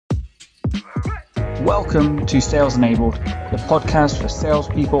Welcome to Sales Enabled, the podcast for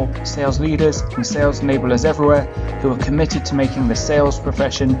salespeople, sales leaders, and sales enablers everywhere who are committed to making the sales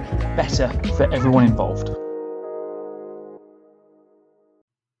profession better for everyone involved.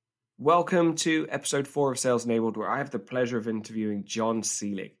 Welcome to episode 4 of Sales Enabled, where I have the pleasure of interviewing John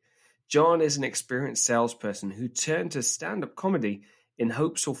Selig. John is an experienced salesperson who turned to stand-up comedy in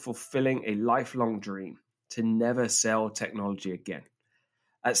hopes of fulfilling a lifelong dream to never sell technology again.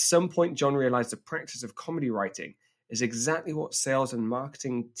 At some point, John realized the practice of comedy writing is exactly what sales and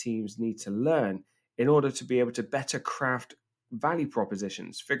marketing teams need to learn in order to be able to better craft value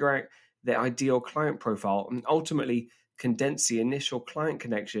propositions, figure out their ideal client profile, and ultimately condense the initial client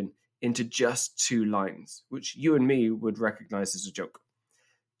connection into just 2 lines, which you and me would recognize as a joke.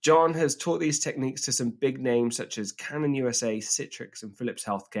 John has taught these techniques to some big names such as Canon USA, Citrix, and Philips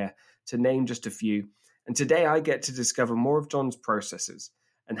Healthcare, to name just a few. And today I get to discover more of John's processes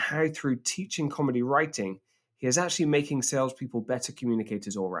and how through teaching comedy writing, he is actually making salespeople better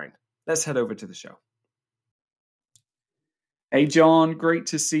communicators all around. Let's head over to the show. Hey, John, great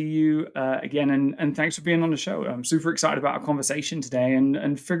to see you again, and thanks for being on the show. I'm super excited about our conversation today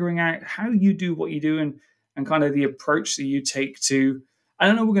and figuring out how you do what you do and kind of the approach that you take to, I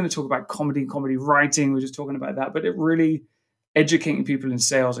don't know, we're going to talk about comedy writing, we're just talking about that, but it really educating people in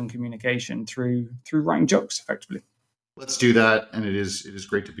sales and communication through writing jokes effectively. Let's do that, and it is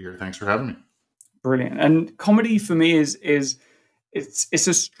great to be here. Thanks for having me. Brilliant. And comedy for me is it's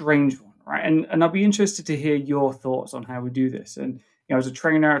a strange one, right? And I'll be interested to hear your thoughts on how we do this. And as a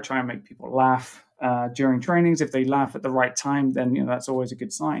trainer, I try and make people laugh during trainings. If they laugh at the right time, then that's always a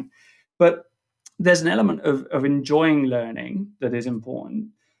good sign. But there's an element of enjoying learning that is important.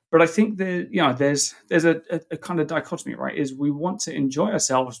 But I think that there's a kind of dichotomy, right? Is we want to enjoy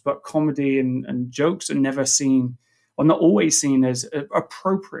ourselves, but comedy and jokes are never seen, or not always seen, as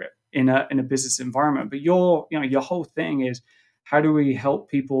appropriate in a business environment. But your whole thing is, how do we help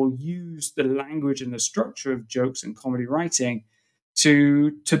people use the language and the structure of jokes and comedy writing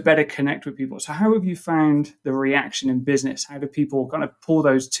to better connect with people? So how have you found the reaction in business? How do people kind of pull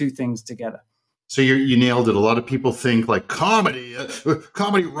those two things together? So you nailed it. A lot of people think like comedy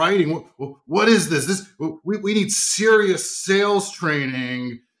writing. What is this? We need serious sales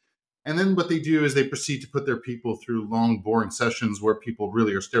training. And then what they do is they proceed to put their people through long, boring sessions where people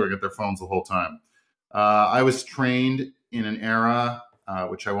really are staring at their phones the whole time. I was trained in an era,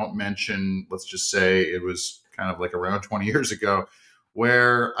 which I won't mention. Let's just say it was kind of like around 20 years ago,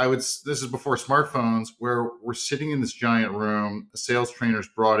 where this is before smartphones, where we're sitting in this giant room. A sales trainer's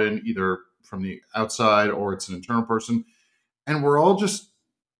brought in either from the outside or it's an internal person. And we're all just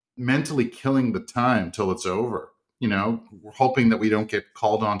mentally killing the time till it's over. We're hoping that we don't get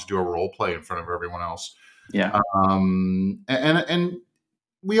called on to do a role play in front of everyone else. Yeah. And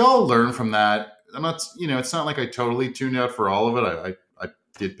we all learn from that. I'm not, it's not like I totally tuned out for all of it. I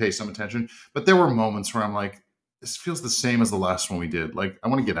did pay some attention, but there were moments where I'm like, this feels the same as the last one we did. Like, I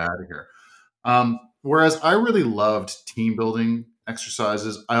want to get out of here. Whereas I really loved team building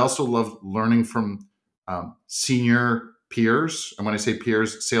exercises. I also loved learning from senior peers. And when I say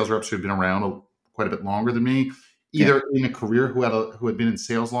peers, sales reps who had been around quite a bit longer than me, either in a career who had been in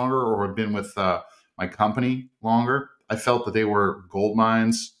sales longer or who had been with my company longer. I felt that they were gold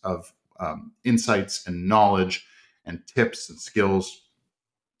mines of insights and knowledge and tips and skills.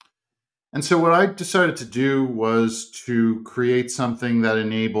 And so what I decided to do was to create something that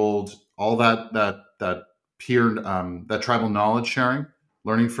enabled all that peer, that tribal knowledge sharing,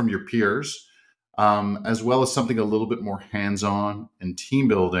 learning from your peers, as well as something a little bit more hands-on and team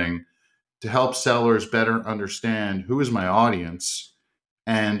building to help sellers better understand who is my audience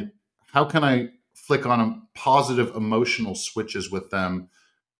and how can I flick on positive emotional switches with them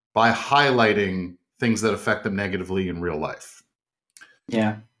by highlighting things that affect them negatively in real life.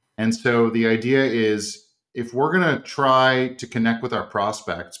 Yeah. And so the idea is, if we're going to try to connect with our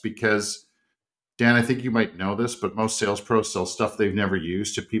prospects, because Dan, I think you might know this, but most sales pros sell stuff they've never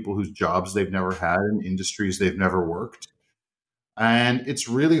used to people whose jobs they've never had in industries they've never worked. And it's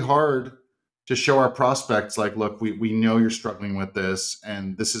really hard to show our prospects, like, look, we know you're struggling with this,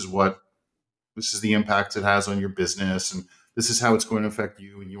 and this is the impact it has on your business, and this is how it's going to affect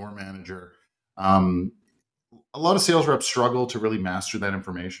you and your manager. A lot of sales reps struggle to really master that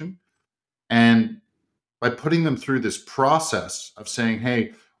information. And by putting them through this process of saying,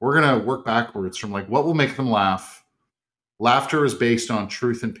 hey, we're going to work backwards from like, what will make them laugh? Laughter is based on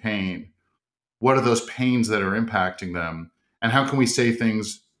truth and pain. What are those pains that are impacting them? And how can we say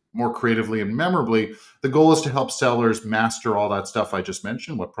things more creatively and memorably? The goal is to help sellers master all that stuff I just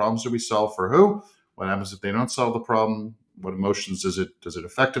mentioned. What problems do we solve for who? What happens if they don't solve the problem? What emotions does it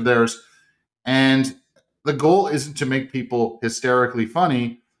affect of theirs? And the goal isn't to make people hysterically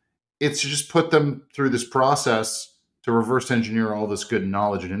funny. It's to just put them through this process to reverse engineer all this good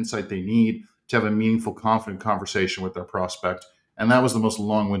knowledge and insight they need to have a meaningful, confident conversation with their prospect. And that was the most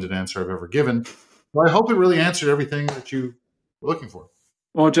long-winded answer I've ever given. But I hope it really answered everything that you were looking for.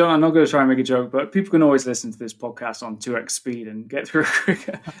 Well, John, I'm not going to try and make a joke, but people can always listen to this podcast on 2x speed and get through it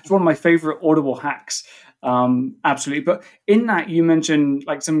quicker. It's one of my favorite audible hacks. Absolutely. But in that, you mentioned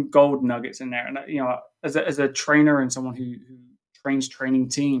like some gold nuggets in there. And, as a trainer and someone who trains training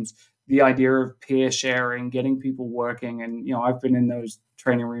teams, the idea of peer sharing, getting people working. And, I've been in those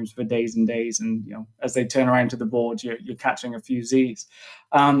training rooms for days and days. And, as they turn around to the board, you're catching a few Z's.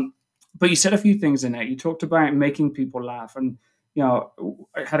 But you said a few things in there. You talked about making people laugh. And,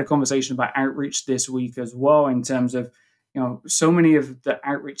 I had a conversation about outreach this week as well, in terms of, so many of the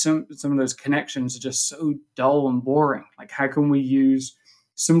outreach, some of those connections are just so dull and boring. Like, how can we use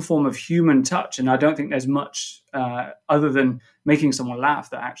some form of human touch? And I don't think there's much other than making someone laugh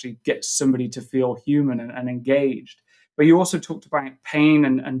that actually gets somebody to feel human and engaged. But you also talked about pain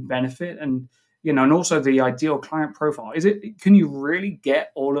and benefit, and and also the ideal client profile. Can you really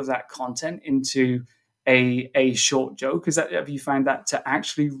get all of that content into a short joke? Have you found that to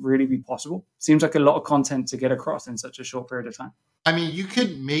actually really be possible? Seems like a lot of content to get across in such a short period of time. I mean, you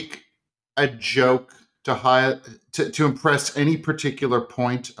could make a joke to impress any particular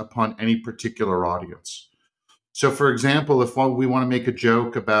point upon any particular audience. So, for example, if we want to make a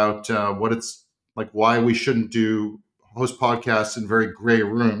joke about what it's like, why we shouldn't host podcasts in very gray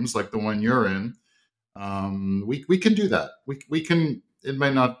rooms like the one you're in, we can do that. We can. It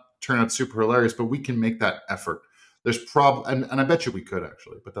might not turn out super hilarious, but we can make that effort. There's and I bet you we could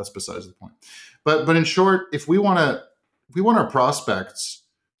actually, but that's besides the point. But in short, if we want our prospects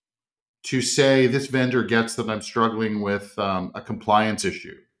to say, this vendor gets that I'm struggling with a compliance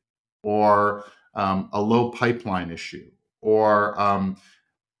issue, or a low pipeline issue, or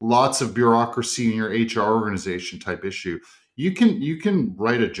lots of bureaucracy in your HR organization type issue, you can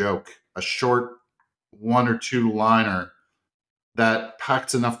write a joke, a short 1 or 2 liner that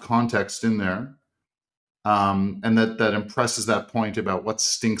packs enough context in there, and that impresses that point about what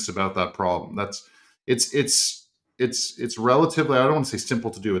stinks about that problem. It's relatively, I don't want to say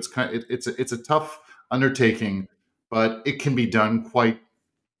simple to do. It's a tough undertaking, but it can be done quite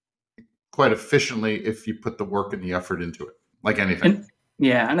efficiently if you put the work and the effort into it, like anything.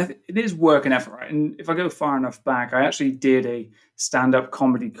 And it is work and effort, right? And if I go far enough back, I actually did a stand-up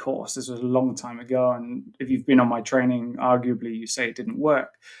comedy course. This was a long time ago, and if you've been on my training, arguably you say it didn't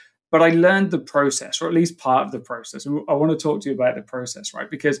work. But I learned the process, or at least part of the process. And I want to talk to you about the process, right?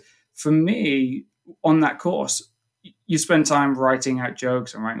 Because for me, on that course, you spend time writing out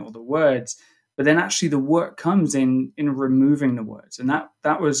jokes and writing all the words, but then actually the work comes in removing the words. And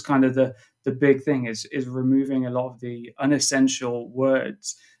that was kind of the big thing is removing a lot of the unessential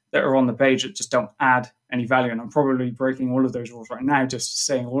words that are on the page that just don't add any value. And I'm probably breaking all of those rules right now, just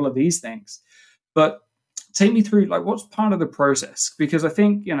saying all of these things. But take me through, like, what's part of the process? Because I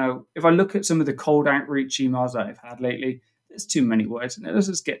think, if I look at some of the cold outreach emails that I've had lately, there's too many words. And let's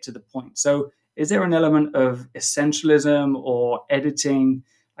just get to the point. So is there an element of essentialism or editing?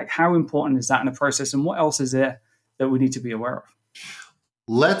 Like, how important is that in the process? And what else is there that we need to be aware of?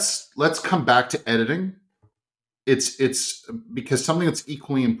 Let's come back to editing. It's because something that's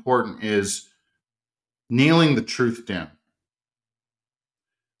equally important is nailing the truth down.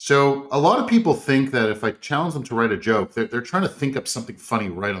 So a lot of people think that if I challenge them to write a joke, they're trying to think up something funny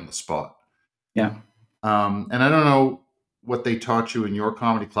right on the spot. Yeah. And I don't know what they taught you in your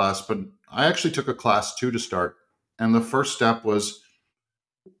comedy class, but I actually took a class too to start. And the first step was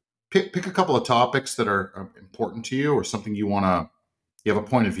pick a couple of topics that are important to you, or something you have a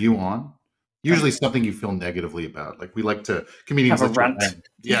point of view on. Usually something you feel negatively about. Like comedians have a rant.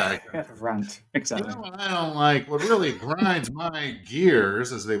 Yeah. Have a rant. Exactly. What I don't like, what really grinds my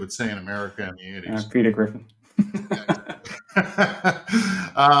gears, as they would say in America in the 80s. Peter Griffin.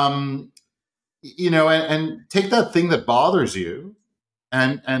 And take that thing that bothers you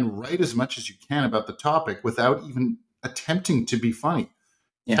and write as much as you can about the topic without even attempting to be funny.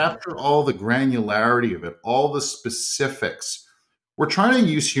 Yeah. Capture all the granularity of it, all the specifics. We're trying to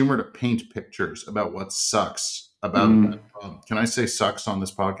use humor to paint pictures about what sucks about that problem. Can I say sucks on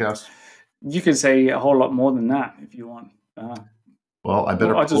this podcast? You can say a whole lot more than that if you want. Well, I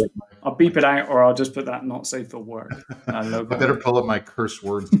better. I'll beep it out, or I'll just put that not safe for work logo. I better pull up my curse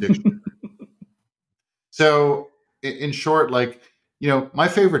words dictionary. So, in short, my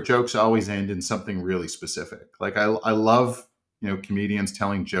favorite jokes always end in something really specific. Like I love comedians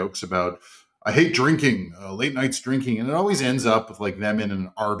telling jokes about I hate drinking, late nights drinking, and it always ends up with like them in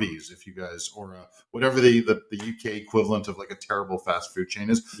an Arby's, if you guys, or whatever the UK equivalent of like a terrible fast food chain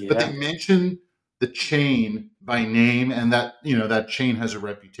is. But Yeah. they mention the chain by name, and that that chain has a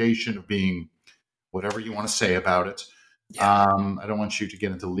reputation of being whatever you want to say about it. Yeah. I don't want you to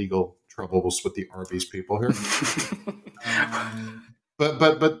get into legal troubles with the Arby's people here.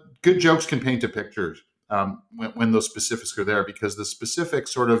 But good jokes can paint a picture when those specifics are there, because the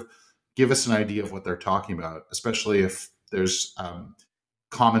specifics sort of give us an idea of what they're talking about, especially if there's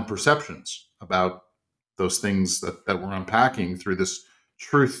common perceptions about those things that we're unpacking through this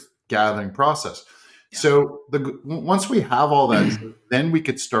truth gathering process. Yeah. So once we have all that, then we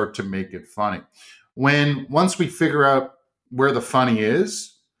could start to make it funny. Once we figure out where the funny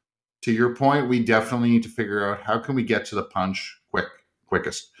is, to your point, we definitely need to figure out how can we get to the punch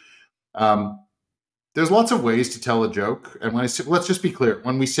quickest. There's lots of ways to tell a joke. And when I say, let's just be clear,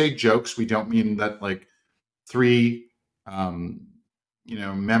 when we say jokes, we don't mean that like three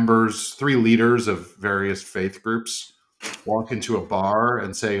leaders of various faith groups walk into a bar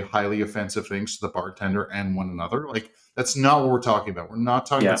and say highly offensive things to the bartender and one another. Like, that's not what we're talking about. We're not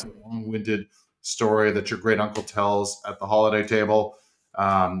talking about some long-winded story that your great uncle tells at the holiday table.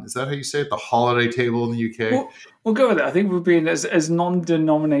 Is that how you say it? The holiday table in the UK? We'll go with it. I think we're being as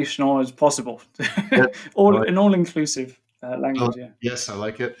non-denominational as possible. An all-inclusive language. Yeah. Yes, I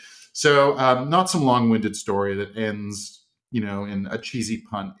like it. So not some long-winded story that ends, in a cheesy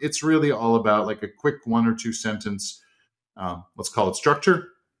pun. It's really all about like a quick 1 or 2 sentence, let's call it structure,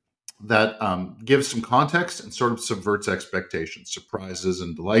 that gives some context and sort of subverts expectations, surprises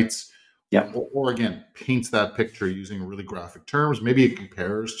and delights. Yeah. Or again, paints that picture using really graphic terms. Maybe it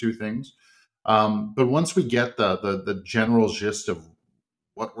compares two things. But once we get the general gist of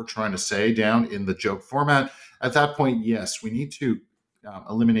what we're trying to say down in the joke format, at that point, yes, we need to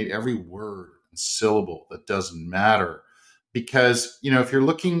eliminate every word and syllable that doesn't matter. Because, if you're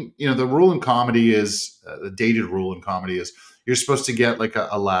looking, the rule in comedy is, the dated rule in comedy is you're supposed to get like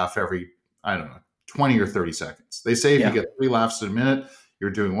a laugh every, 20 or 30 seconds. They say if you get 3 laughs in a minute, you're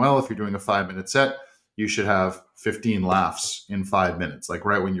doing well. If you're doing a 5-minute set, you should have 15 laughs in 5 minutes, like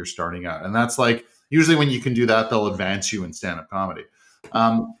right when you're starting out. And that's like, usually when you can do that, they'll advance you in stand-up comedy.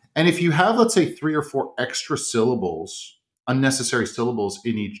 And if you have, let's say, 3 or 4 extra syllables, unnecessary syllables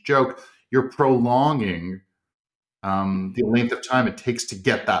in each joke, you're prolonging the length of time it takes to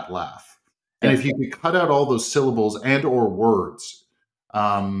get that laugh. And if you can cut out all those syllables and or words,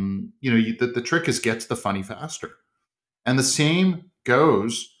 the trick is get to the funny faster. And the same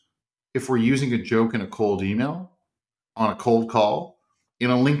goes if we're using a joke in a cold email, on a cold call.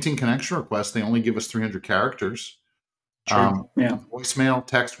 In a LinkedIn connection request, they only give us 300 characters. Voicemail,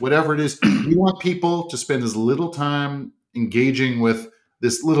 text, whatever it is. You want people to spend as little time engaging with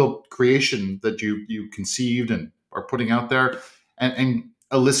this little creation that you conceived and are putting out there, and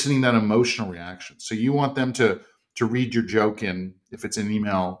eliciting that emotional reaction. So you want them to read your joke in, if it's an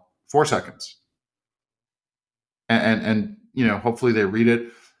email, 4 seconds. And hopefully they read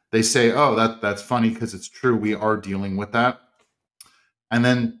it. They say, oh, that's funny because it's true. We are dealing with that. And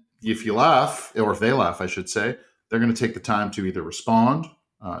then if you laugh, or if they laugh, I should say, they're going to take the time to either respond.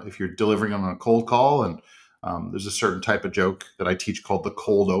 If you're delivering on a cold call, and there's a certain type of joke that I teach called the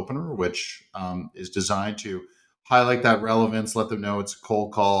cold opener, which is designed to highlight that relevance, let them know it's a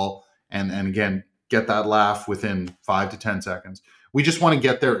cold call, and again, get that laugh within 5 to 10 seconds. We just want to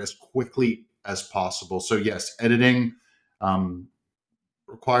get there as quickly as possible. So yes, editing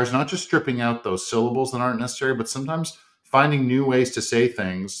requires not just stripping out those syllables that aren't necessary, but sometimes finding new ways to say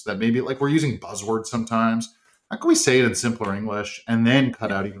things that maybe, like, we're using buzzwords sometimes. How can we say it in simpler English and then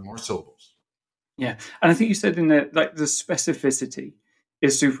cut out even more syllables? Yeah. And I think you said in the specificity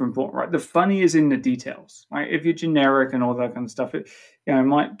is super important, right? The funny is in the details, right? If you're generic and all that kind of stuff, it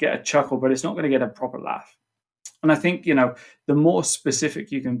might get a chuckle, but it's not going to get a proper laugh. And I think, the more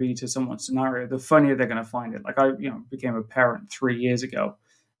specific you can be to someone's scenario, the funnier they're going to find it. Like, I, became a parent 3 years ago.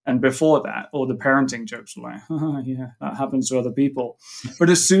 And before that, all the parenting jokes were like, oh, yeah, that happens to other people. But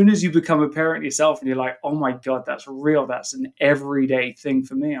as soon as you become a parent yourself and you're like, oh my God, that's real. That's an everyday thing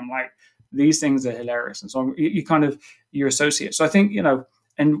for me. I'm like, these things are hilarious. And so you associate. So I think,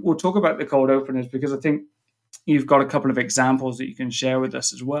 and we'll talk about the cold openers, because I think you've got a couple of examples that you can share with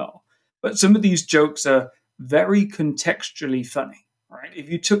us as well. But some of these jokes are very contextually funny, right? If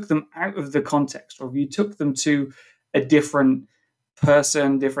you took them out of the context, or if you took them to a different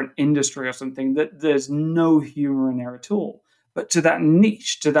person, different industry or something, that there's no humor in there at all. But to that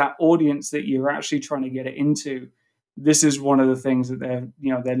niche, to that audience that you're actually trying to get it into, this is one of the things that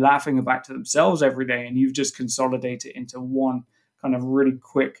they're laughing about to themselves every day, and you've just consolidated it into one kind of really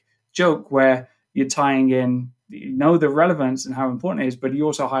quick joke where you're tying in, the relevance and how important it is, but you're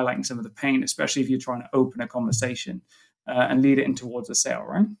also highlighting some of the pain, especially if you're trying to open a conversation and lead it in towards a sale,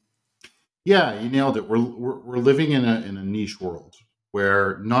 right? Yeah, you nailed it. We're living in a niche world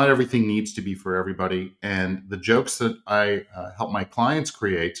where not everything needs to be for everybody, and the jokes that I help my clients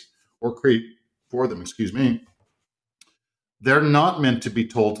create or create for them, excuse me, they're not meant to be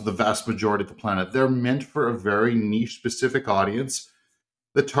told to the vast majority of the planet. They're meant for a very niche, specific audience,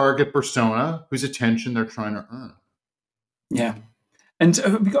 the target persona whose attention they're trying to earn. Yeah. And so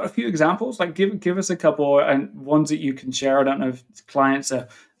have we got a few examples? Like give us a couple and ones that you can share. I don't know if clients are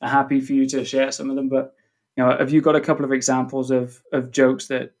happy for you to share some of them, but have you got a couple of examples of jokes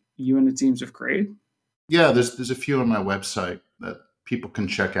that you and the teams have created? Yeah, there's a few on my website that people can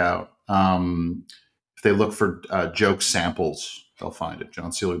check out. If they look for joke samples, they'll find it.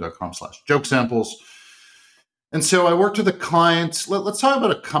 johnselig.com/joke samples. And so I worked with a client. Let's talk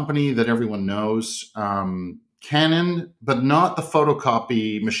about a company that everyone knows. Canon, but not the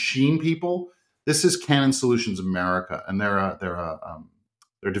photocopy machine people. This is Canon Solutions America, and they're a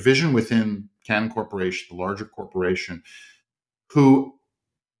division within Canon Corporation, the larger corporation, who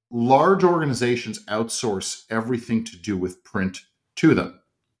large organizations outsource everything to do with print to them.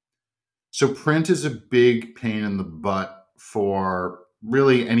 So print is a big pain in the butt for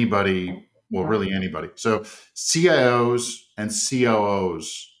really anybody. Well, really anybody. So CIOs and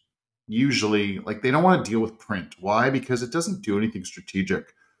COOs usually, like, they don't want to deal with print. Why? Because it doesn't do anything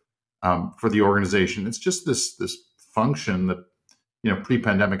strategic for the organization. It's just this function that,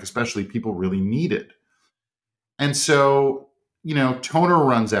 pre-pandemic especially, people really needed. And so, toner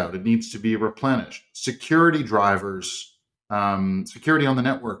runs out. It needs to be replenished. Security drivers, security on the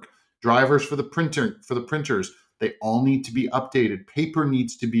network, drivers for the printers, they all need to be updated. Paper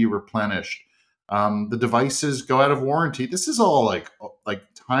needs to be replenished. The devices go out of warranty. This is all like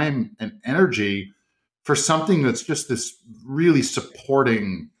time and energy for something that's just this really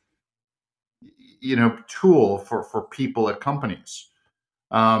supporting, tool for people at companies.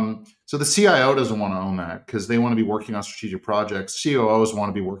 So the CIO doesn't want to own that because they want to be working on strategic projects. COOs want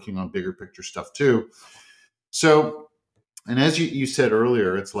to be working on bigger picture stuff too. So, and as you said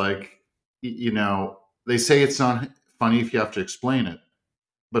earlier, it's like, they say it's not funny if you have to explain it.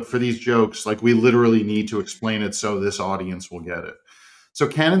 But for these jokes, like, we literally need to explain it so this audience will get it. So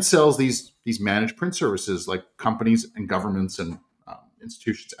Canon sells these managed print services, like companies and governments and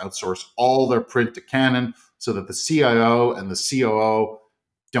institutions outsource all their print to Canon so that the CIO and the COO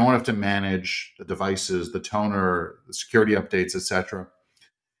don't have to manage the devices, the toner, the security updates, etc.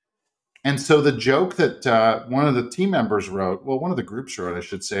 And so the joke that one of the team members wrote, well, one of the groups wrote, I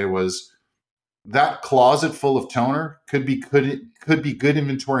should say, was that closet full of toner could be good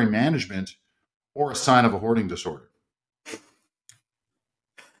inventory management or a sign of a hoarding disorder.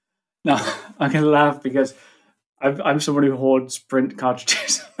 No, I can laugh because I'm someone who hoards print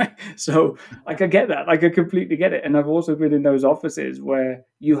cartridges. So I get that. I completely get it. And I've also been in those offices where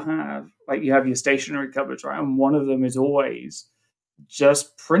you have your stationery cupboards, right? And one of them is always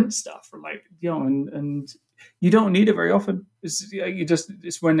just print stuff, and you don't need it very often.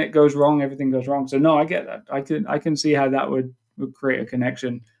 It's when it goes wrong, everything goes wrong. So no, I get that. I can see how that would create a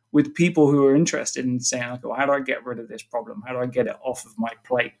connection with people who are interested in saying, like, well, how do I get rid of this problem? How do I get it off of my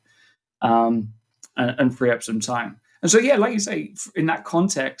plate? And free up some time. And so, yeah, like you say, in that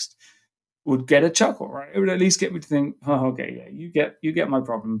context, would get a chuckle, right? It would at least get me to think, oh, okay, yeah, you get my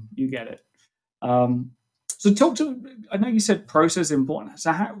problem, you get it. So I know you said process is important.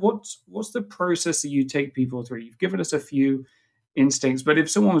 So what's the process that you take people through? You've given us a few instincts, but if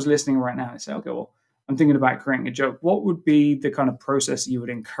someone was listening right now and say, okay, well, I'm thinking about creating a joke, what would be the kind of process you would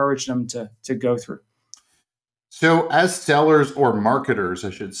encourage them to go through? So as sellers or marketers,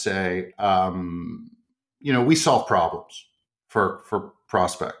 I should say, we solve problems for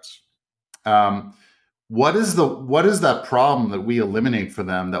prospects. What is that problem that we eliminate for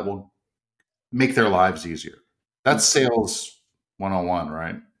them that will make their lives easier? That's sales 101,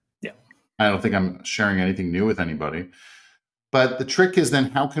 right? Yeah. I don't think I'm sharing anything new with anybody. But the trick is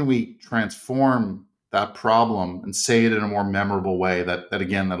then, how can we transform that problem and say it in a more memorable way that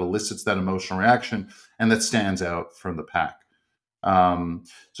elicits that emotional reaction and that stands out from the pack.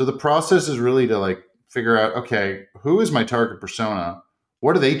 So the process is really to figure out, okay, who is my target persona?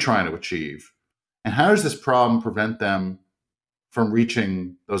 What are they trying to achieve? And how does this problem prevent them from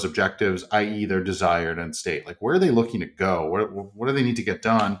reaching those objectives, i.e. their desired end state? Like, where are they looking to go? What do they need to get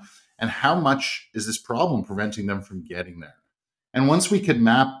done? And how much is this problem preventing them from getting there? And once we could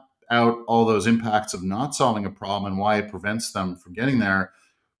map out all those impacts of not solving a problem and why it prevents them from getting there,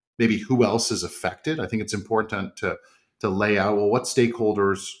 maybe who else is affected. I think it's important to lay out, well, what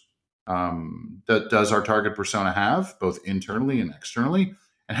stakeholders that does our target persona have, both internally and externally,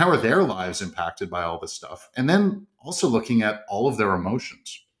 and how are their lives impacted by all this stuff? And then also looking at all of their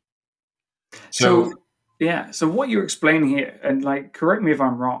emotions. So yeah, so what you're explaining here, and like, correct me if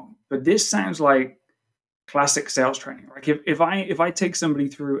I'm wrong, but this sounds like classic sales training. Like if I take somebody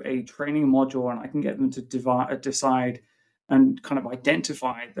through a training module and I can get them to decide and kind of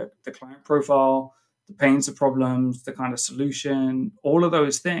identify the client profile, the pains, the problems, the kind of solution, all of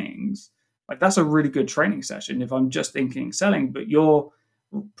those things, like that's a really good training session if I'm just thinking selling. But you're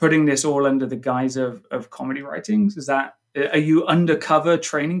putting this all under the guise of comedy writings. Is that, are you undercover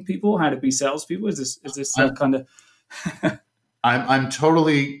training people how to be salespeople? Is this kind of I'm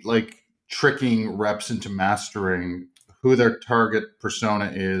totally like tricking reps into mastering who their target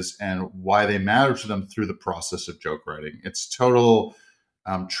persona is and why they matter to them through the process of joke writing. It's total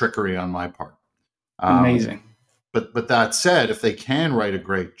trickery on my part. amazing? But that said, if they can write a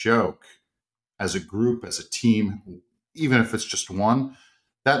great joke as a group, as a team, even if it's just one,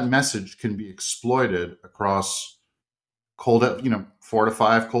 that message can be exploited across 4 to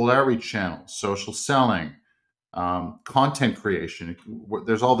 5 cold outreach channels, social selling, content creation.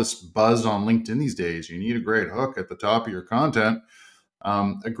 There's all this buzz on LinkedIn these days. You need a great hook at the top of your content.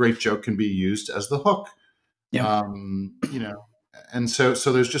 A great joke can be used as the hook. Yeah. And so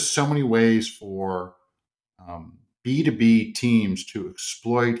there's just so many ways for B2B teams to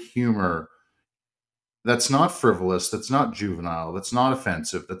exploit humor that's not frivolous, that's not juvenile, that's not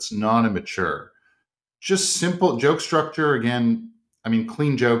offensive, that's not immature. Just simple joke structure. Again, I mean,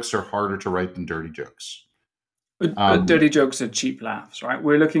 clean jokes are harder to write than dirty jokes. But dirty jokes are cheap laughs, right?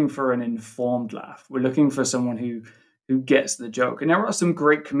 We're looking for an informed laugh. We're looking for someone who gets the joke. And there are some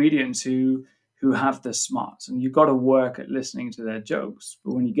great comedians who have the smarts, and you've got to work at listening to their jokes.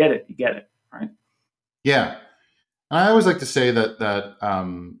 But when you get it, right? Yeah. And I always like to say that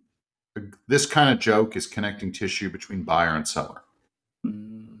this kind of joke is connecting tissue between buyer and seller.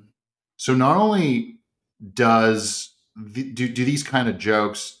 Mm. So not only do these kind of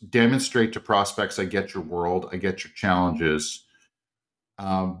jokes demonstrate to prospects, I get your world, I get your challenges.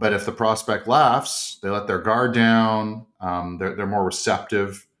 But if the prospect laughs, they let their guard down. They're more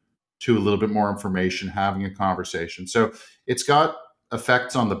receptive to a little bit more information, having a conversation. So it's got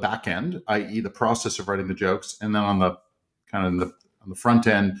effects on the back end, i.e., the process of writing the jokes, and then on the kind of on the front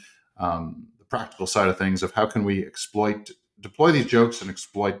end, the practical side of things of how can we deploy these jokes and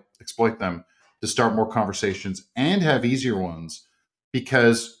exploit them to start more conversations and have easier ones,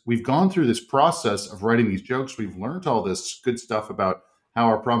 because we've gone through this process of writing these jokes. We've learned all this good stuff about how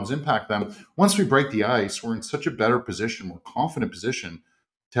our problems impact them. Once we break the ice, we're in such a better position, more confident position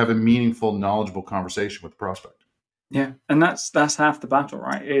to have a meaningful, knowledgeable conversation with the prospect. Yeah, and that's half the battle,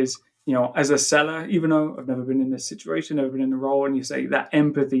 right? Is, as a seller, even though I've never been in this situation, never been in the role, and you say that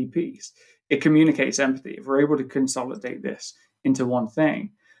empathy piece, it communicates empathy. If we're able to consolidate this into one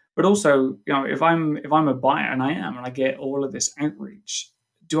thing, but also, if I'm a buyer, and I get all of this outreach,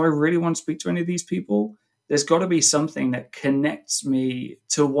 do I really want to speak to any of these people? There's got to be something that connects me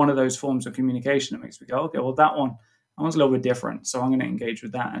to one of those forms of communication that makes me go, okay, well, that one's a little bit different, so I'm going to engage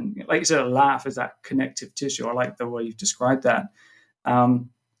with that. And like you said, a laugh is that connective tissue. I like the way you've described that.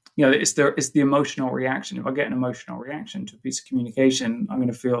 It's the emotional reaction. If I get an emotional reaction to a piece of communication, I'm going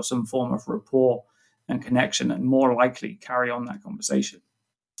to feel some form of rapport and connection, and more likely carry on that conversation.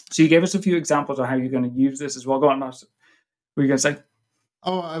 So you gave us a few examples of how you're going to use this as well. Go on, what were you going to say?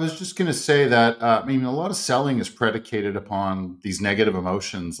 Oh, I was just going to say that, a lot of selling is predicated upon these negative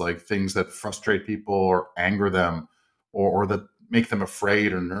emotions, like things that frustrate people or anger them, or that make them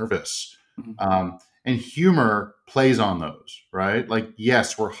afraid or nervous. Mm-hmm. And humor plays on those, right? Like,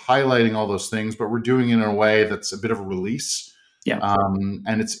 yes, we're highlighting all those things, but we're doing it in a way that's a bit of a release. Yeah.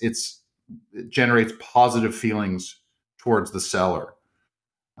 And it generates positive feelings towards the seller.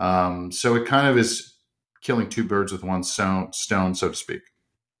 So it kind of is killing two birds with one stone, so to speak.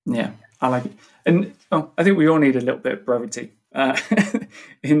 Yeah, I like it. And I think we all need a little bit of brevity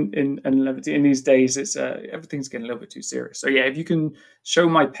in levity. In these days, it's everything's getting a little bit too serious. So yeah, if you can show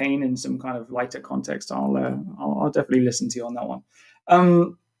my pain in some kind of lighter context, I'll definitely listen to you on that one.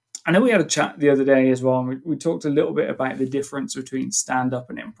 I know we had a chat the other day as well, and we talked a little bit about the difference between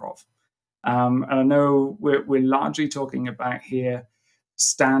stand-up and improv. And I know we're largely talking about here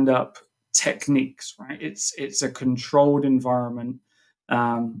stand-up techniques, right? It's a controlled environment.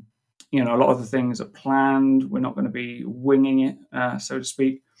 A lot of the things are planned. We're not going to be winging it, so to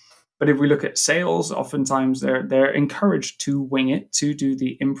speak. But if we look at sales, oftentimes they're encouraged to wing it, to do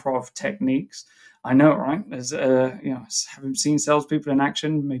the improv techniques. I know, right? As having seen salespeople in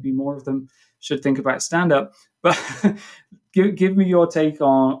action, maybe more of them should think about stand-up. But give me your take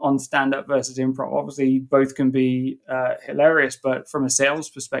on stand up versus improv. Obviously, both can be hilarious, but from a sales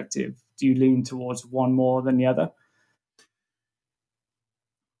perspective, do you lean towards one more than the other?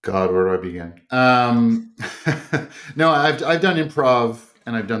 God, where do I begin? No, I've done improv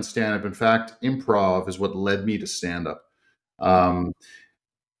and I've done stand up. In fact, improv is what led me to stand up. Um,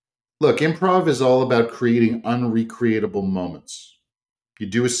 Look, improv is all about creating unrecreatable moments. You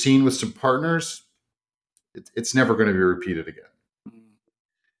do a scene with some partners, it's never going to be repeated again.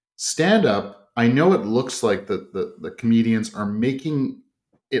 Stand up, I know it looks like the comedians are making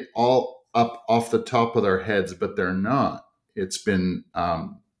it all up off the top of their heads, but they're not. It's been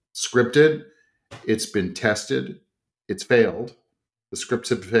scripted, it's been tested, it's failed. The scripts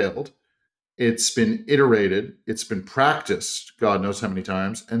have failed. It's been iterated, it's been practiced, God knows how many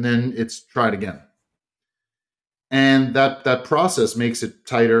times, and then it's tried again. And that process makes it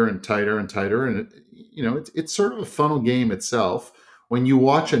tighter and tighter and tighter. And it's sort of a funnel game itself. When you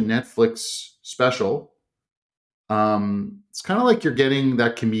watch a Netflix special, it's kind of like you're getting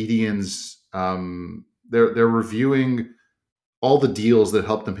that comedian's. They're reviewing all the deals that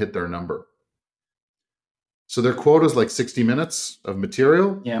help them hit their number. So their quota is like 60 minutes of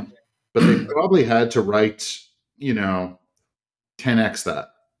material. Yeah. But they probably had to write, 10x that.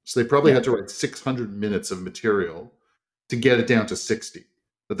 So they probably had to write 600 minutes of material to get it down to 60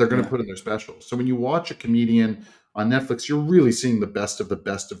 that they're going to put in their special. So when you watch a comedian on Netflix, you're really seeing the best of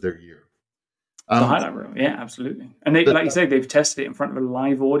their year. The highlight reel, yeah, absolutely. And like you say, they've tested it in front of a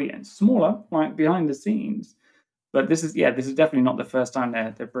live audience, smaller, like behind the scenes. But this is definitely not the first time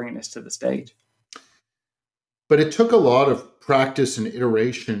they're bringing this to the stage. But it took a lot of practice and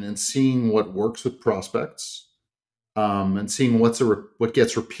iteration and seeing what works with prospects, and seeing what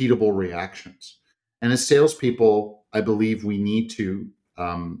gets repeatable reactions. And as salespeople, I believe we need to,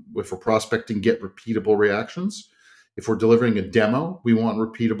 if we're prospecting, get repeatable reactions. If we're delivering a demo, we want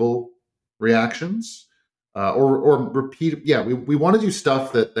repeatable reactions, or repeat. Yeah, we want to do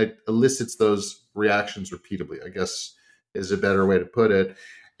stuff that elicits those reactions repeatably, I guess is a better way to put it.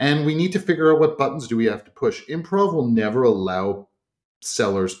 And we need to figure out what buttons do we have to push. Improv will never allow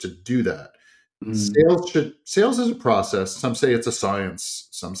sellers to do that. Sales is a process. Some say it's a science.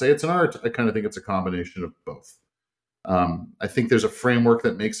 Some say it's an art. I kind of think it's a combination of both. I think there's a framework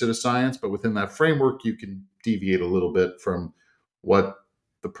that makes it a science, but within that framework, you can deviate a little bit from what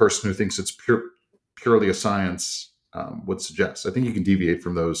the person who thinks it's purely a science would suggest. I think you can deviate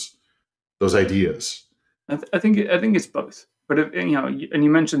from those ideas. I think it's both. But and you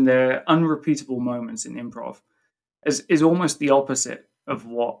mentioned the unrepeatable moments in improv is almost the opposite of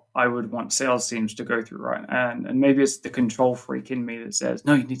what I would want sales teams to go through, right? And maybe it's the control freak in me that says,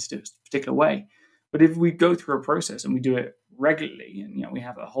 no, you need to do it a particular way. But if we go through a process and we do it regularly, and we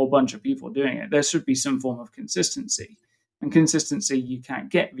have a whole bunch of people doing it, there should be some form of consistency. And consistency you can't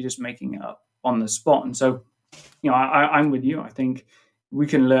get if you're just making it up on the spot. And so, I'm with you. I think we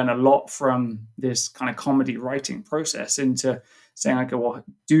can learn a lot from this kind of comedy writing process into saying, okay, well,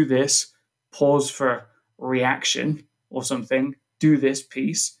 do this, pause for reaction or something, do this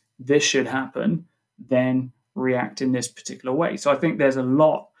piece, this should happen, then react in this particular way. So I think there's a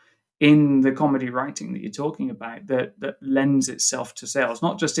lot in the comedy writing that you're talking about that lends itself to sales,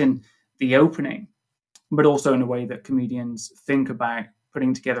 not just in the opening, but also in a way that comedians think about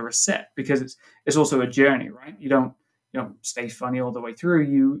putting together a set, because it's also a journey, right? You don't stay funny all the way through.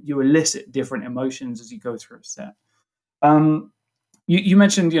 You elicit different emotions as you go through a set. You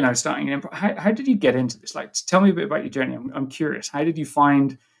mentioned starting in improv. How did you get into this? Like, tell me a bit about your journey. I'm curious. How did you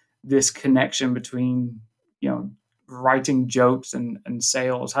find this connection between writing jokes and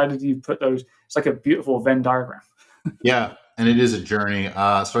sales? How did you put those? It's like a beautiful Venn diagram. Yeah, and it is a journey.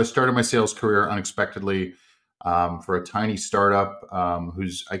 So I started my sales career unexpectedly for a tiny startup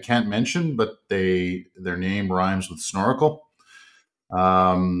whose I can't mention, but their name rhymes with snorkel.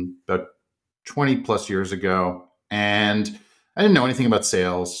 About 20 plus years ago, and I didn't know anything about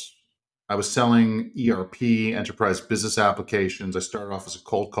sales. I was selling ERP, enterprise business applications. I started off as a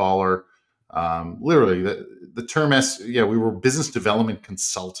cold caller. Literally, the term we were business development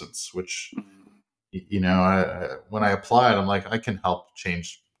consultants, which when I applied, I'm like, I can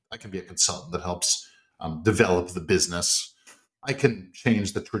be a consultant that helps develop the business. I can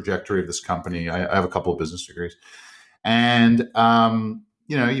change the trajectory of this company. I have a couple of business degrees. And,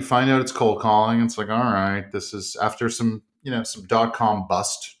 you find out it's cold calling. And it's like, all right, this is after some .com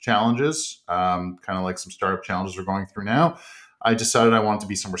bust challenges, kind of like some startup challenges we're going through now. I decided I wanted to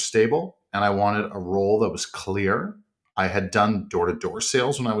be somewhere stable and I wanted a role that was clear. I had done door-to-door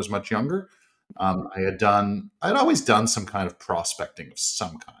sales when I was much younger. I'd always done some kind of prospecting of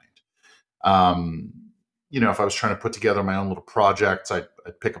some kind. if I was trying to put together my own little projects, I'd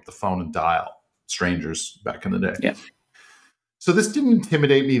pick up the phone and dial strangers back in the day. Yeah. So this didn't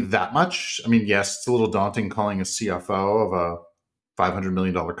intimidate me that much. I mean, yes, it's a little daunting calling a CFO of a $500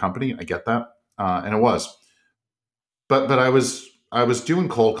 million company. I get that. And it was. But I was doing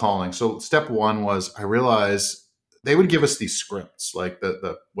cold calling. So step one was I realized they would give us these scripts, like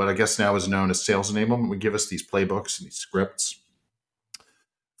the what I guess now is known as sales enablement would give us these playbooks and these scripts.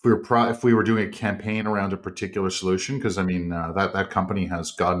 If we were doing a campaign around a particular solution, because I mean that company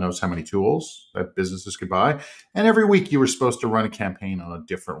has God knows how many tools that businesses could buy, and every week you were supposed to run a campaign on a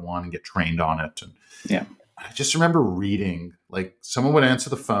different one and get trained on it. And Yeah. I just remember reading, like someone would answer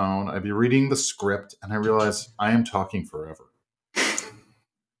the phone, I'd be reading the script, and I realized I am talking forever.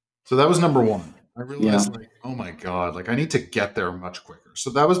 So that was number one. I realized, like, oh my God, like I need to get there much quicker. So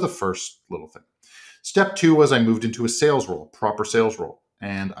that was the first little thing. Step two was I moved into a sales role, proper sales role.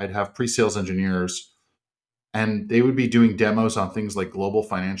 And I'd have pre-sales engineers, and they would be doing demos on things like global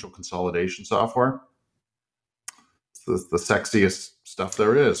financial consolidation software. It's the sexiest stuff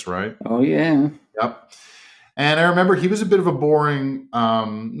there is, right? Oh, yeah. Yep. And I remember he was a bit of a boring,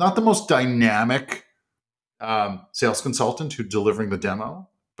 not the most dynamic sales consultant who delivering the demo,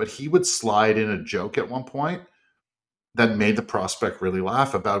 but he would slide in a joke at one point that made the prospect really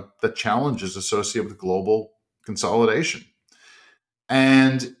laugh about the challenges associated with global consolidation.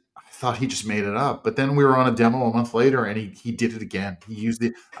 And I thought he just made it up. But then we were on a demo a month later and he did it again. He used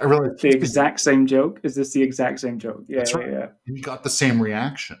I realized the exact same joke. Is this the exact same joke? Yeah, that's right. Yeah. And he got the same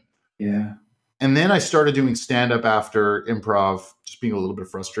reaction. Yeah. And then I started doing stand-up after improv, just being a little bit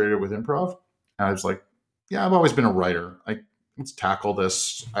frustrated with improv. And I was like, yeah, I've always been a writer. Let's tackle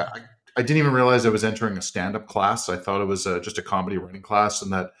this. I didn't even realize I was entering a stand-up class. I thought it was just a comedy writing class,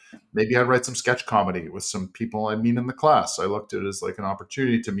 and that maybe I'd write some sketch comedy with some people I meet in the class. I looked at it as like an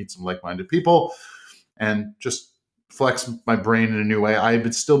opportunity to meet some like-minded people and just flex my brain in a new way. I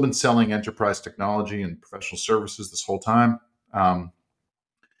had still been selling enterprise technology and professional services this whole time. And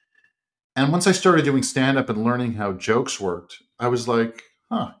once I started doing stand-up and learning how jokes worked, I was like,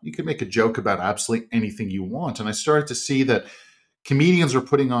 you can make a joke about absolutely anything you want. And I started to see that comedians are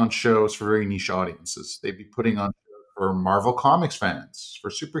putting on shows for very niche audiences. They'd be putting on shows for Marvel Comics fans, for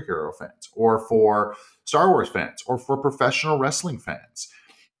superhero fans, or for Star Wars fans, or for professional wrestling fans.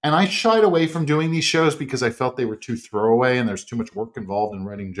 And I shied away from doing these shows because I felt they were too throwaway and there's too much work involved in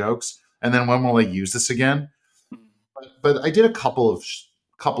writing jokes. And then when will I use this again? But I did a couple of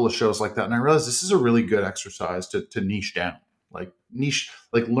shows like that, and I realized this is a really good exercise to niche down, like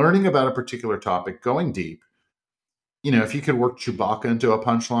learning about a particular topic, going deep. If you could work Chewbacca into a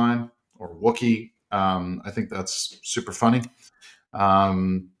punchline or Wookiee, I think that's super funny,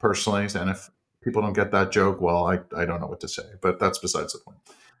 personally. And if people don't get that joke, well, I don't know what to say, but that's besides the point.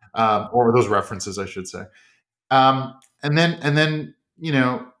 Or those references, I should say. And then,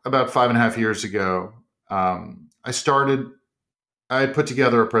 about 5.5 years ago, I put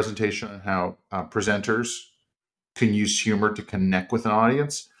together a presentation on how presenters can use humor to connect with an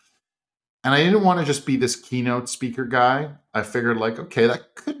audience. And I didn't want to just be this keynote speaker guy. I figured like, okay,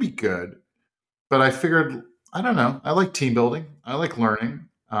 that could be good. But I figured, I don't know. I like team building. I like learning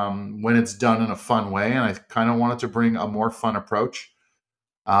when it's done in a fun way. And I kind of wanted to bring a more fun approach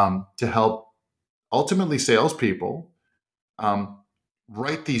to help ultimately salespeople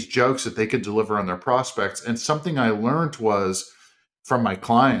write these jokes that they could deliver on their prospects. And something I learned was from my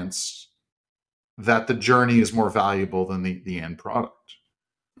clients that the journey is more valuable than the end product.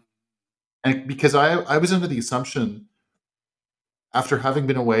 And because I was under the assumption, after having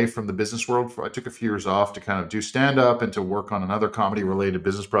been away from the business world, I took a few years off to kind of do stand-up and to work on another comedy-related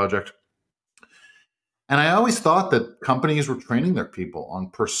business project. And I always thought that companies were training their people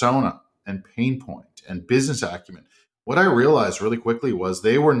on persona and pain point and business acumen. What I realized really quickly was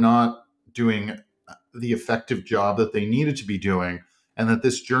they were not doing the effective job that they needed to be doing, and that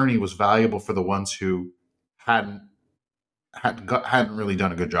this journey was valuable for the ones who hadn't really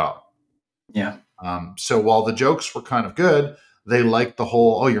done a good job. Yeah. So while the jokes were kind of good, they liked the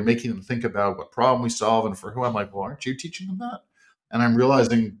whole, you're making them think about what problem we solve and for who. I'm like, well, aren't you teaching them that? And I'm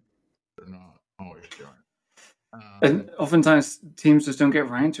realizing they're not always doing it. And oftentimes teams just don't get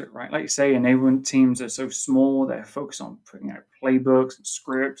around to it, right? Like you say, enablement teams are so small, they're focused on putting out playbooks and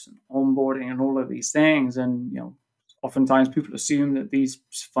scripts and onboarding and all of these things. And, oftentimes people assume that these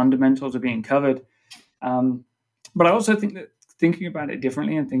fundamentals are being covered. But I also think that thinking about it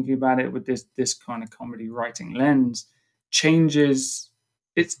differently and thinking about it with this kind of comedy writing lens changes.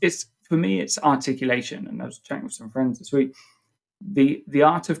 It's for me, it's articulation. And I was chatting with some friends this week. The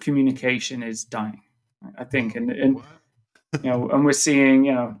art of communication is dying, I think, and we're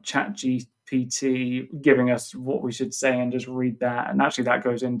seeing Chat GPT giving us what we should say and just read that. And actually that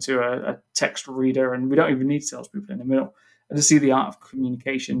goes into a text reader, and we don't even need salespeople in the middle. And to see the art of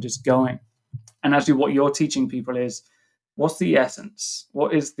communication just going. And actually what you're teaching people is, what's the essence?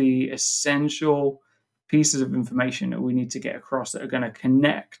 What is the essential pieces of information that we need to get across that are going to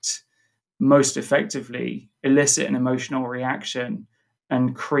connect most effectively, elicit an emotional reaction,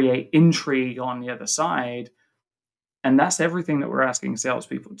 and create intrigue on the other side? And that's everything that we're asking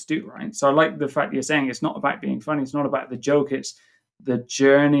salespeople to do, right? So I like the fact you're saying it's not about being funny. It's not about the joke. It's the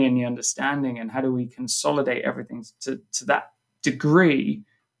journey and the understanding, and how do we consolidate everything to that degree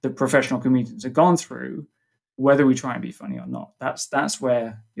that professional comedians have gone through, whether we try and be funny or not. That's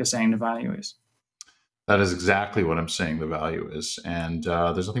where you're saying the value is. That is exactly what I'm saying the value is. And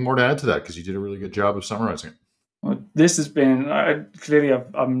there's nothing more to add to that, because you did a really good job of summarizing it. Well, this has been clearly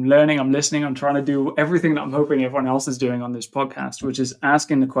I'm learning, I'm listening, I'm trying to do everything that I'm hoping everyone else is doing on this podcast, which is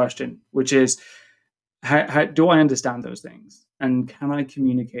asking the question, which is, how do I understand those things? And can I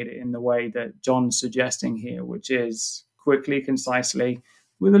communicate it in the way that John's suggesting here, which is quickly, concisely,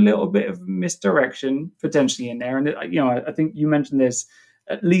 with a little bit of misdirection potentially in there? And I think you mentioned there's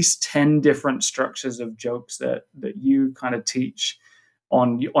at least 10 different structures of jokes that you kind of teach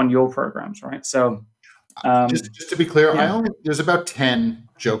on your programs, right? So just to be clear, yeah. there's about 10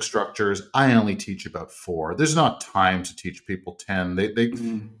 joke structures. I only teach about 4. There's not time to teach people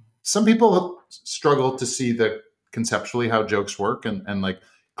 10. Some people struggle to see conceptually how jokes work, and like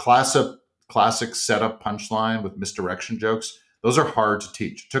classic setup punchline with misdirection jokes. Those are hard to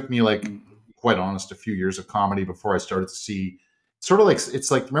teach. It took me, quite honest, a few years of comedy before I started to see sort of like,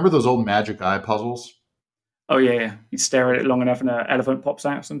 it's like, remember those old magic eye puzzles? Oh yeah. You stare at it long enough and an elephant pops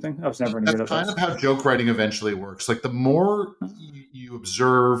out or something. I was never any good at That's kind of how joke writing eventually works. Like, the more you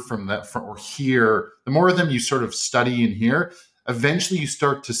observe or hear, the more of them you sort of study and hear, eventually you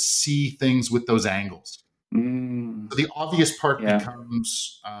start to see things with those angles. So the obvious part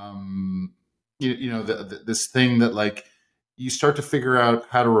becomes, this thing that, like, you start to figure out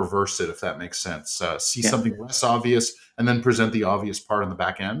how to reverse it, if that makes sense. See something less obvious and then present the obvious part on the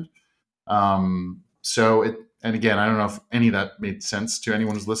back end. And again, I don't know if any of that made sense to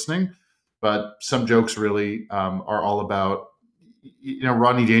anyone who's listening, but some jokes really are all about,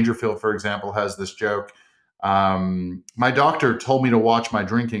 Rodney Dangerfield, for example, has this joke. My doctor told me to watch my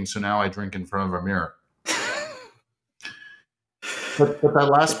drinking, so now I drink in front of a mirror. But that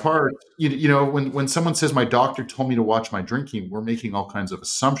last part, when someone says my doctor told me to watch my drinking, we're making all kinds of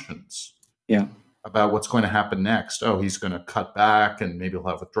assumptions about what's going to happen next. Oh, he's going to cut back and maybe he'll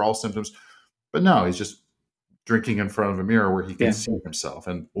have withdrawal symptoms. But no, he's just drinking in front of a mirror where he can see himself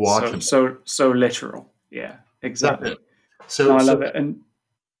and watch himself. So literal. Yeah, exactly. So I love it. And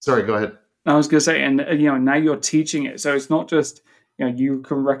sorry, go ahead. I was going to say, and now you're teaching it. So it's not just, you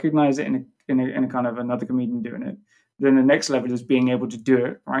can recognize it in a kind of another comedian doing it. Then the next level is being able to do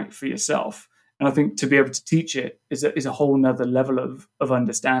it right for yourself. And I think to be able to teach it is a whole nother level of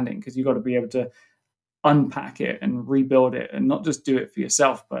understanding, because you've got to be able to unpack it and rebuild it, and not just do it for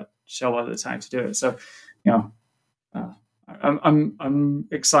yourself, but show others how to do it. So, I'm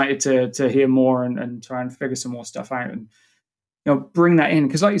excited to hear more and try and figure some more stuff out, and bring that in,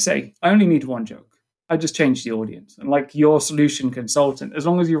 because like you say, I only need one joke. I just change the audience. And like your solution consultant, as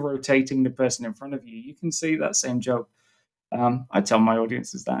long as you're rotating the person in front of you, you can see that same joke. I tell my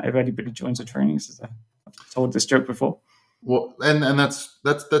audiences that if anybody joins a training, says I've told this joke before. Well, and that's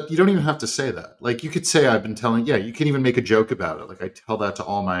you don't even have to say that. Like, you could say, I've been telling, you can even make a joke about it. Like, I tell that to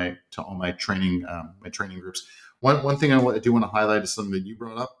all my training groups. One thing I do want to highlight is something that you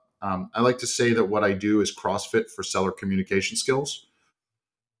brought up. I like to say that what I do is CrossFit for seller communication skills.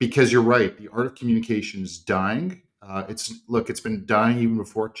 Because you're right, the art of communication is dying. It's been dying even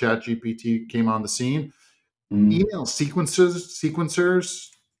before ChatGPT came on the scene. Email sequencers,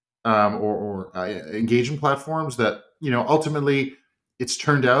 or engagement platforms that, ultimately it's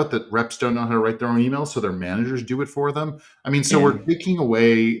turned out that reps don't know how to write their own emails, so their managers do it for them. I mean, so we're taking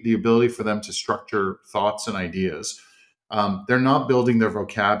away the ability for them to structure thoughts and ideas. They're not building their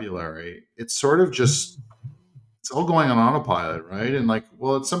vocabulary. It's sort of just, it's all going on autopilot, right? And at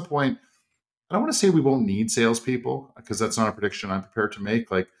some point, I don't want to say we won't need salespeople, because that's not a prediction I'm prepared to make.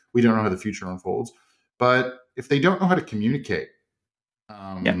 Like, we don't know how the future unfolds. But if they don't know how to communicate,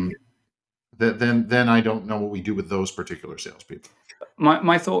 then I don't know what we do with those particular salespeople.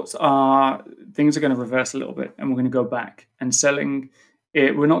 My thoughts are, things are going to reverse a little bit, and we're going to go back and selling.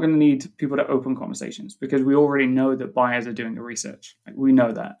 We're not going to need people to open conversations, because we already know that buyers are doing the research. We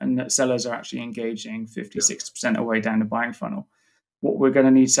know that, and that sellers are actually engaging 50-60% of the way down the buying funnel. What we're going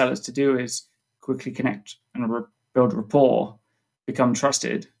to need sellers to do is quickly connect and build rapport, become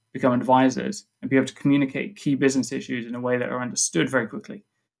trusted, become advisors and be able to communicate key business issues in a way that are understood very quickly,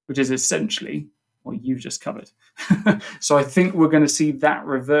 which is essentially what you've just covered. So I think we're going to see that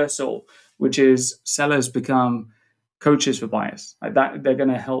reversal, which is sellers become coaches for buyers. Like that, they're going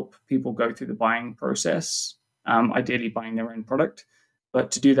to help people go through the buying process, ideally buying their own product.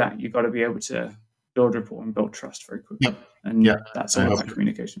 But to do that, you've got to be able to build rapport and build trust very quickly. Yep. And Yeah. that's all about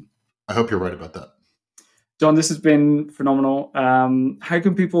communication. I hope you're right about that. John, this has been phenomenal. How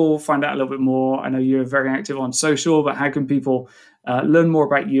can people find out a little bit more? I know you're very active on social, but how can people learn more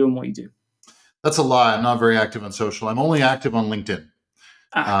about you and what you do? That's a lie. I'm not very active on social. I'm only active on LinkedIn.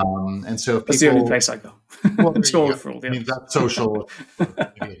 And so if that's people, the only place I go. Well, for all the others. That's social for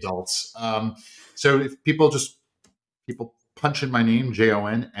maybe adults. So if people punch in my name,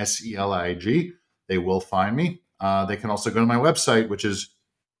 JONSELIG, they will find me. They can also go to my website, which is,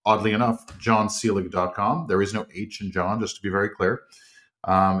 oddly enough, johnselig.com. There is no H in John, just to be very clear.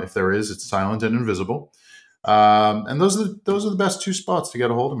 If there is, it's silent and invisible. And those are the best two spots to get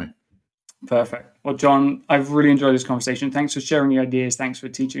a hold of me. Perfect. Well, John, I've really enjoyed this conversation. Thanks for sharing your ideas. Thanks for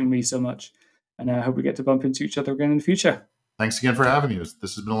teaching me so much. And I hope we get to bump into each other again in the future. Thanks again for having me.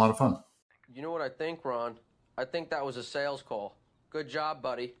 This has been a lot of fun. You know what I think, Ron? I think that was a sales call. Good job,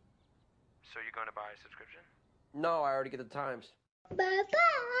 buddy. So you're going to buy a subscription? No, I already get the Times.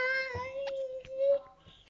 Bye-bye.